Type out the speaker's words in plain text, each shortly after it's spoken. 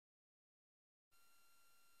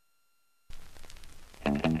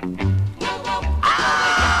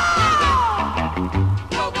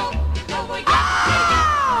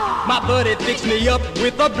buddy fixed me up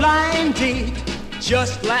with a blind date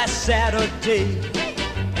just last Saturday.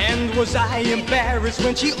 And was I embarrassed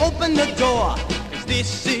when she opened the door? 'Cause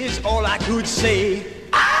this is all I could say.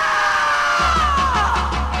 A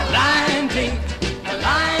blind date, a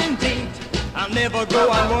blind date. I'll never go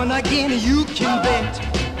on one again, you can bet.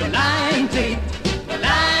 A blind date, a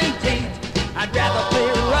blind date. I'd rather play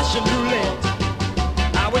Russian roulette.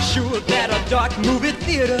 I was sure that a dark movie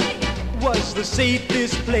theater was the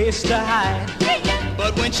safest place to hide.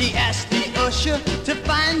 But when she asked the usher to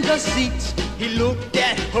find the seats, he looked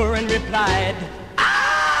at her and replied,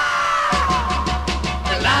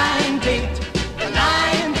 blind date,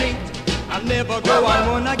 blind date. I'll never go on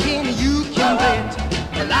one again, you can bet.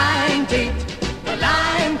 Blind date,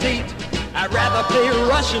 blind date. I'd rather play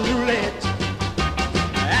Russian roulette.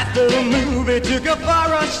 After the movie, took her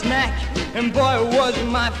for a snack, and boy, was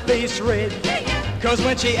my face red. 'Cause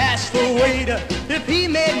when she asked the waiter if he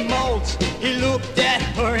made malts, he looked at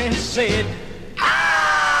her and said,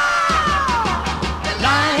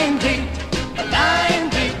 blind date,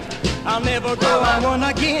 blind date. I'll never go on one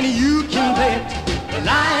again, you can bet.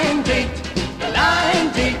 Blind date, blind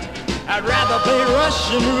date. I'd rather play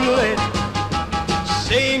Russian roulette.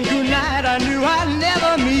 Saying goodnight, I knew I'd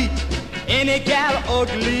never meet any gal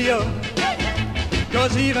uglier.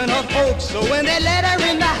 'Cause even her folks, so when they let her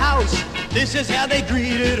in the house, this is how they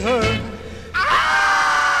greeted her.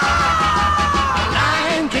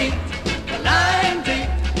 Blind date, blind date.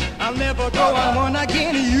 I'll never go on one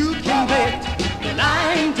again, you can bet.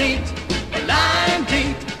 Blind date, blind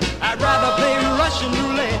date. I'd rather play Russian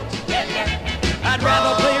roulette. I'd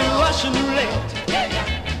rather play Russian roulette.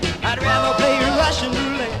 I'd rather play Russian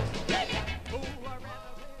roulette.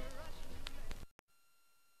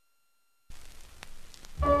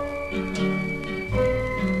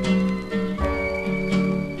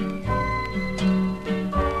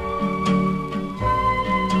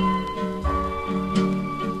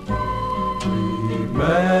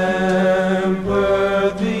 Remember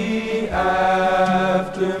the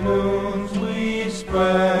afternoons we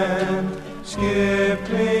spent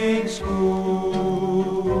skipping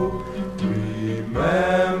school.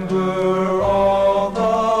 Remember all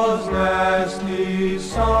those nasty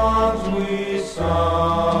songs we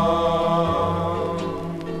sung.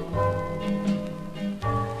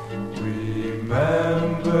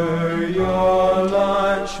 Remember your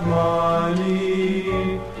lunch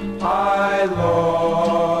money I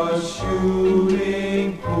lost shooting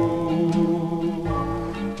pool.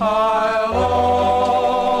 I'll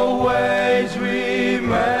always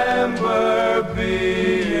remember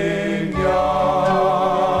being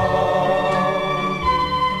young.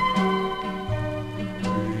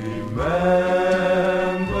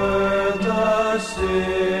 Remember the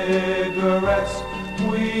cigarettes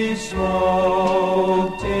we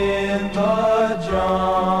smoked in the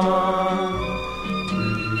John.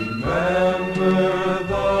 Remember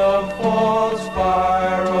the false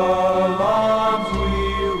fire alarms we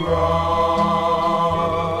rung.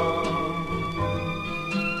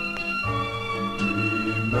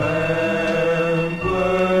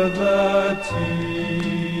 Remember the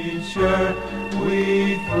teacher we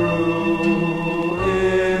threw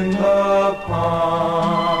in the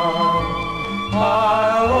pond.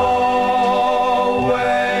 I'll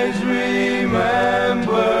always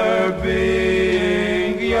remember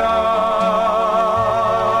being young.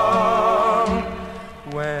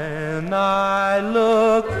 When I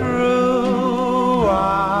look through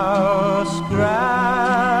our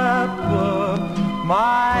scrapbook,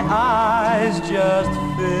 my eyes just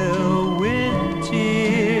fill with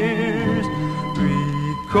tears,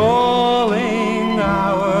 recalling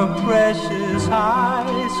our precious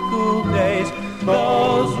high school days,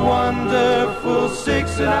 those wonderful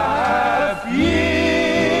 6.5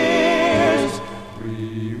 years.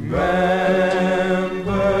 Remember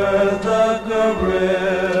the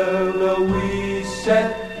gorilla we set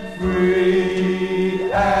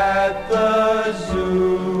free at the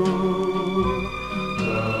zoo,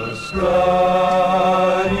 the study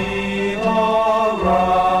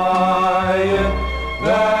Orion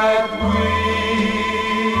that we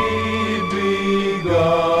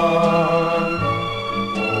begun.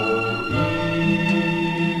 Oh, even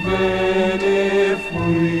if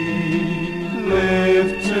we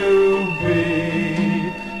live to be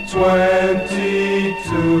 22,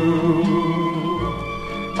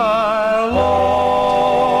 I'll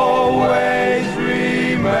always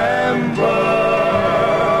remember,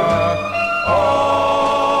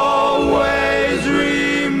 always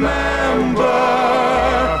remember,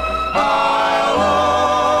 I'll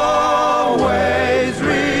always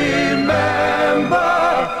remember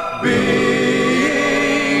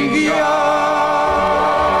being young.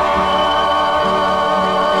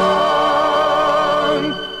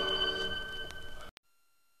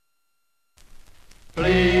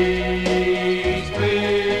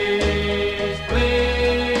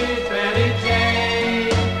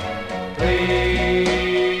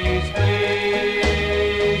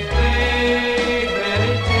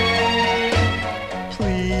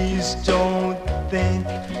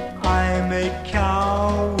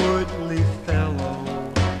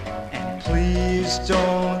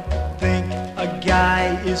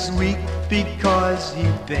 because he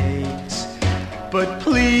begs. But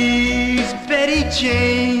please, Betty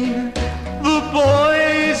Jane, the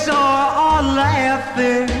boys are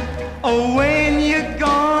laughing. Oh, when you're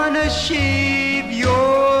gonna shave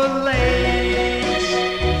your legs?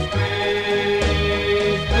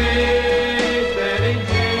 Please, Betty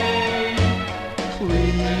Jane.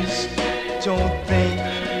 Please don't think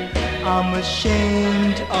I'm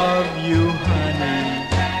ashamed of you, honey,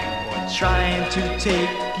 or trying to take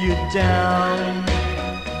you down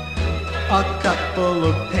a couple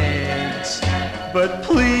of pegs. But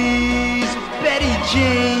please, Betty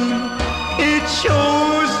Jane, it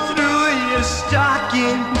shows through your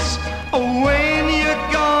stockings. Oh, when you're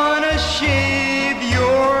gonna shave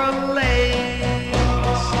your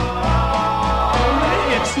legs?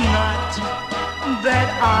 It's not that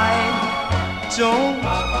I don't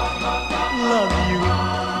love you.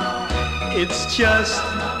 It's just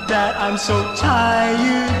that I'm so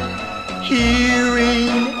tired hearing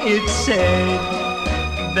it said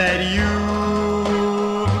that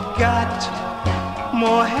you've got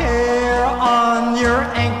more hair on your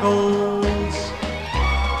ankles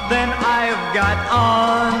than I've got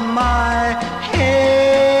on my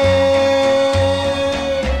head.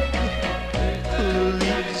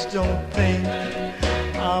 Please don't think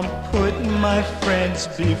I'm putting my friends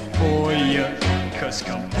before you, 'cause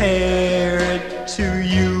compared to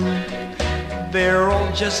you, they're all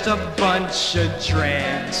just a bunch of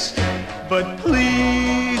drabs. But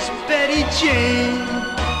please, Betty Jane,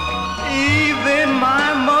 even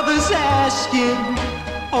my mother's asking,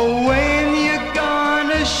 oh, when you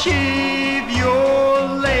gonna shave your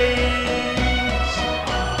legs?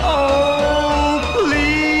 Oh,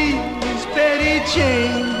 please, Betty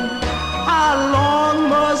Jane, how long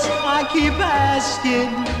must I keep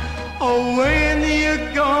asking? Oh, when you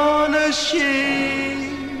gonna shave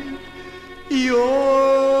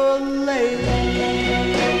your legs?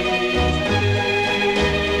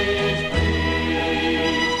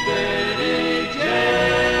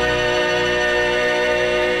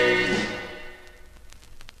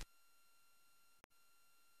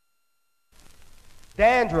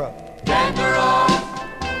 Dandruff. Dandruff.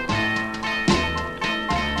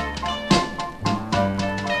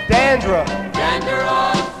 Dandruff.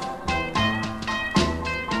 Dandruff.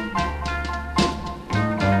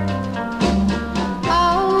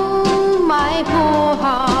 Oh, my poor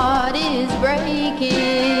heart is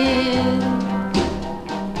breaking.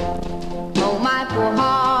 Oh, my poor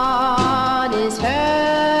heart is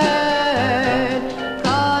hurt,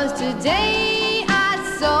 'cause today I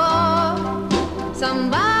saw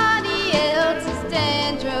somebody else's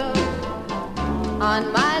dandruff on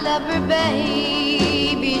my lover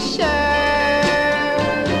baby's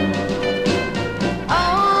shirt.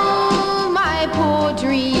 Oh, my poor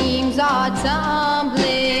dreams are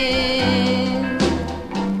tumbling,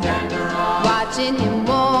 watching him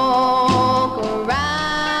walk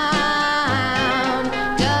around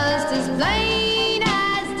just as plain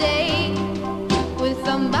as day with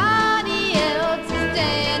somebody else's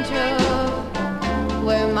dandruff,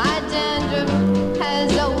 where my dandruff has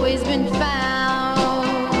always been found.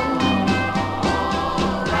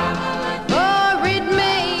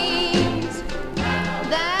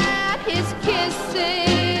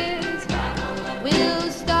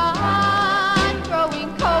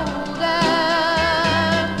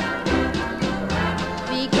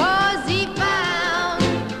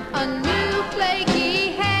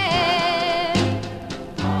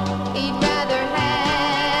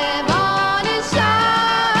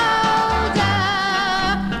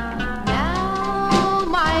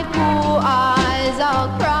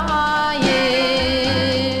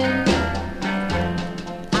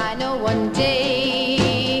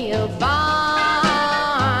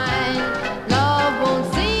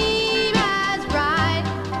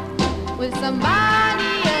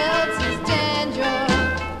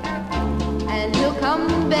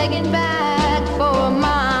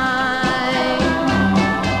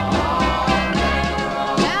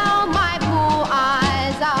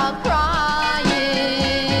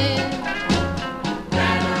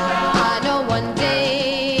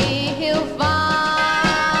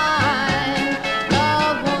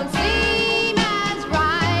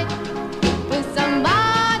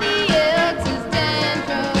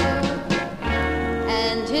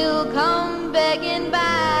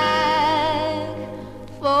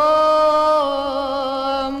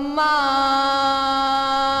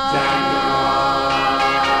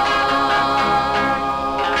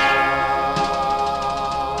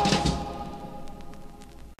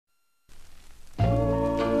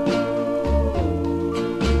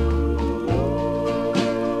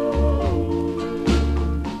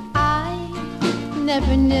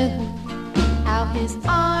 never knew how his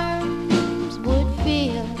arms would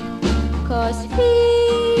feel, 'cause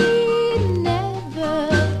he'd never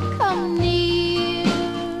come near.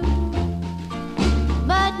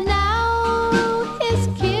 But now his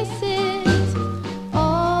kisses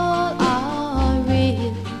all are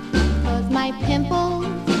real, 'cause my pimples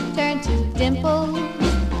turn to dimples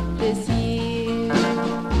this year.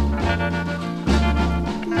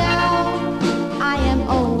 Now I am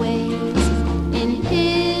always in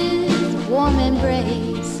his warm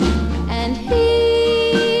embrace, and he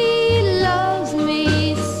loves me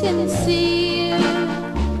sincere.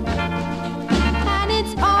 And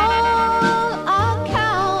it's all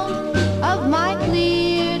account of my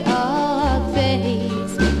cleared up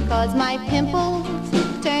face, 'cause my pimples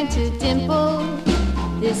turn to dimples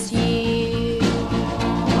this year.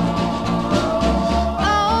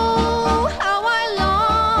 Oh, how I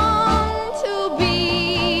long to be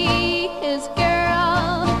his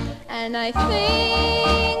girl, and I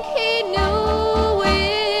think he knew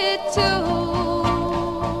it too.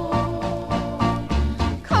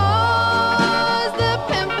 'Cause the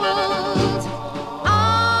pimples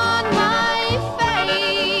on my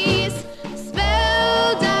face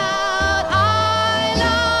spelled out I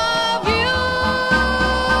love you.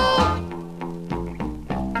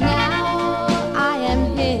 Now I am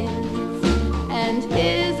his, and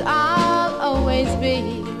his I'll always be,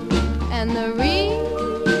 and the reason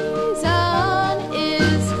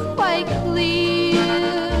is quite clear.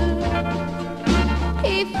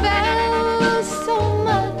 He fell so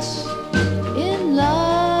much in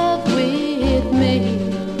love with me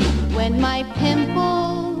when my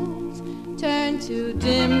pimples turned to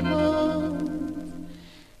dimples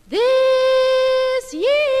this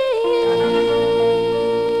year.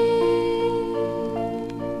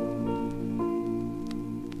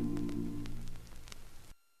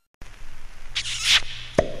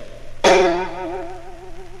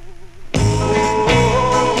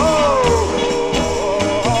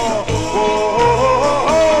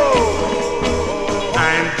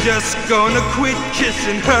 I'm just gonna quit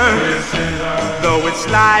kissing her, though it's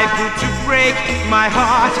liable to break my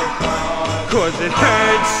heart. 'Cause it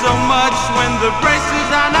hurts so much when the braces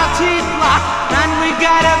on our teeth lock, and we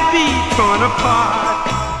gotta be torn apart.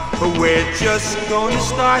 But we're just gonna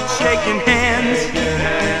start shaking hands.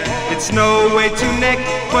 It's no way to neck,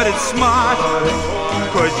 but it's smart.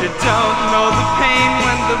 'Cause you don't know the pain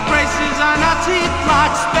when the braces on our teeth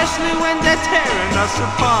lock, especially when they're tearing us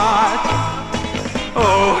apart.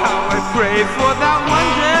 Oh, how I pray for that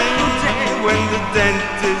wonderful day when the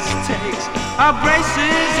dentist takes our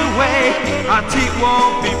braces away. Our teeth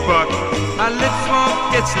won't be bucked, our lips won't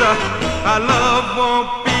get stuck, our love won't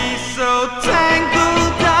be so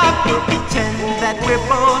tangled up. We'll pretend that we're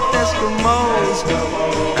both Eskimos,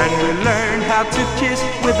 and we'll learn how to kiss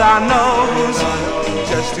with our nose,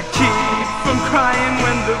 just to keep from crying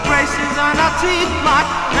when the braces on our teeth lock,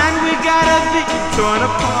 and we gotta be torn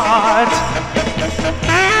apart.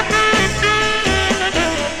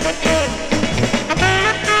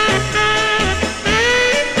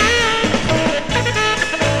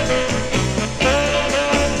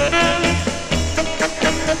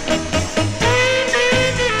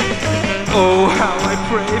 Oh, how I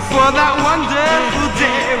pray for that wonderful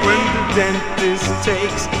day when the dentist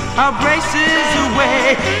takes our braces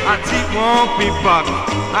away. Our teeth won't be bucked,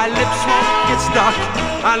 our lips won't get stuck,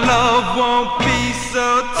 our love won't be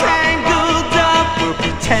so tangled up. We'll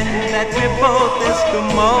pretend that we're both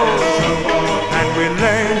Eskimos, and we'll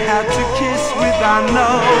learn how to kiss with our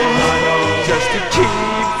nose, just to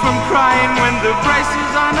keep from crying when the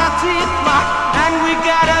braces on our teeth lock, and we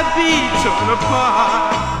gotta be torn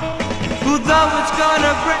apart. Although it's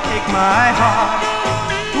gonna break my heart,